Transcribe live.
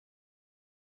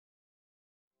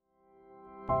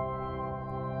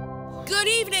Good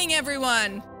evening,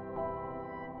 everyone.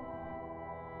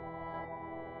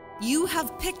 You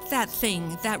have picked that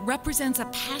thing that represents a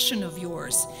passion of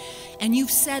yours, and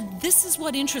you've said, this is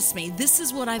what interests me, this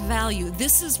is what I value,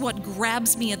 this is what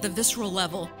grabs me at the visceral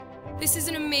level. This is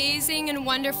an amazing and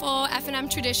wonderful F&M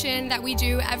tradition that we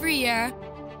do every year.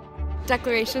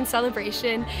 Declaration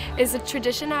Celebration is a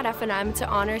tradition at F&M to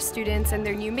honor students and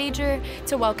their new major,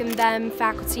 to welcome them,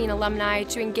 faculty and alumni,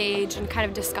 to engage and kind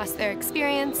of discuss their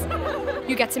experience.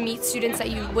 You get to meet students that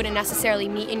you wouldn't necessarily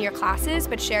meet in your classes,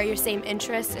 but share your same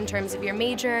interests in terms of your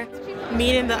major.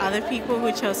 Meeting the other people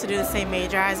who chose to do the same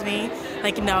major as me,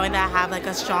 like knowing that I have like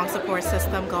a strong support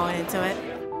system going into it.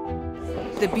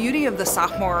 The beauty of the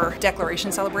Sophomore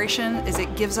Declaration Celebration is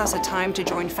it gives us a time to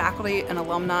join faculty and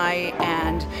alumni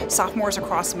and sophomores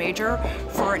across major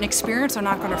for an experience they're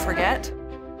not going to forget.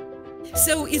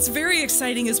 So it's very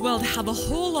exciting as well to have a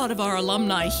whole lot of our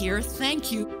alumni here.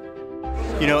 Thank you.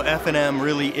 You know, F&M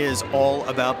really is all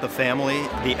about the family,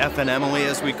 the F&Emily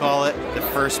as we call it, the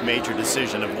first major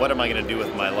decision of what am I going to do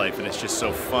with my life, and it's just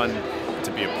so fun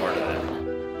to be a part of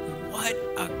that. What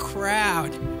a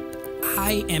crowd!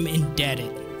 I am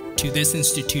indebted to this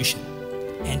institution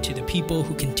and to the people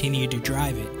who continue to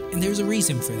drive it. And there's a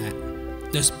reason for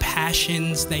that. Those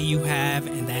passions that you have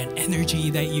and that energy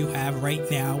that you have right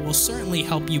now will certainly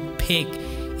help you pick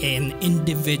an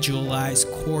individualized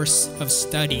course of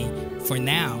study for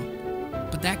now.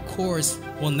 But that course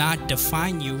will not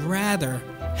define you, rather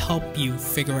help you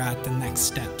figure out the next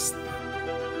steps.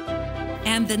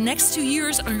 And the next 2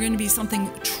 years are going to be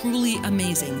something truly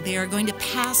amazing. They are going to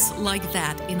pass like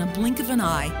that in a blink of an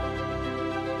eye.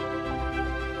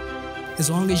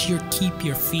 As long as you keep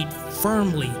your feet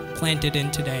firmly planted in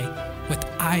today, with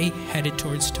eye headed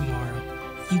towards tomorrow,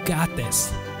 you got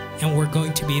this. And we're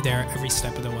going to be there every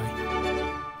step of the way.